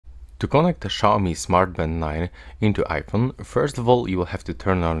To connect the Xiaomi Smart Band 9 into iPhone, first of all you will have to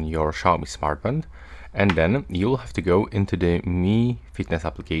turn on your Xiaomi Smart Band, and then you will have to go into the Mi Fitness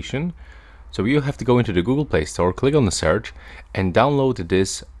application. So you have to go into the Google Play Store, click on the search, and download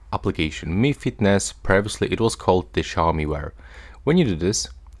this application, Mi Fitness. Previously it was called the Xiaomi Wear. When you do this,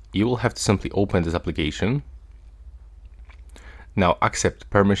 you will have to simply open this application. Now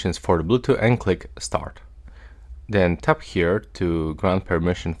accept permissions for the Bluetooth and click Start. Then tap here to grant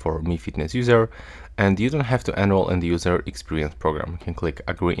permission for Mi Fitness user, and you don't have to enroll in the user experience program. You can click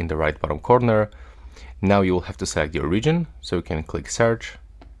agree in the right bottom corner. Now you will have to select your region, so you can click search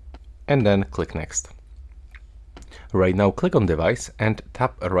and then click next. Right now click on device and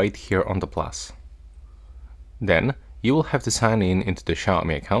tap right here on the plus. Then you will have to sign in into the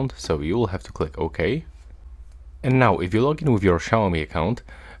Xiaomi account, so you will have to click OK. And now if you log in with your Xiaomi account,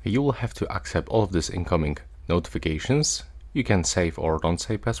 you will have to accept all of this incoming notifications. You can save or don't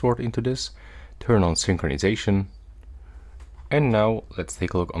save password into this, turn on synchronization, and now let's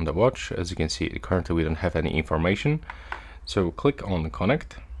take a look on the watch. As you can see, currently we don't have any information, so click on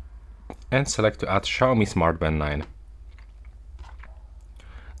connect and select to add Xiaomi Smart Band 9.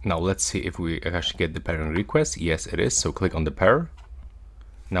 Now let's see if we actually get the pairing request. Yes, it is, so click on the pair.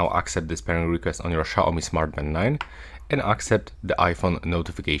 Now accept this pairing request on your Xiaomi Smart Band 9 and accept the iPhone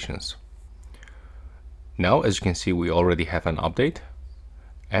notifications. Now, as you can see, we already have an update,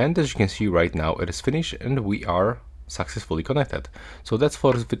 and as you can see right now it is finished and we are successfully connected. So that's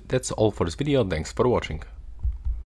all for this video. Thanks for watching.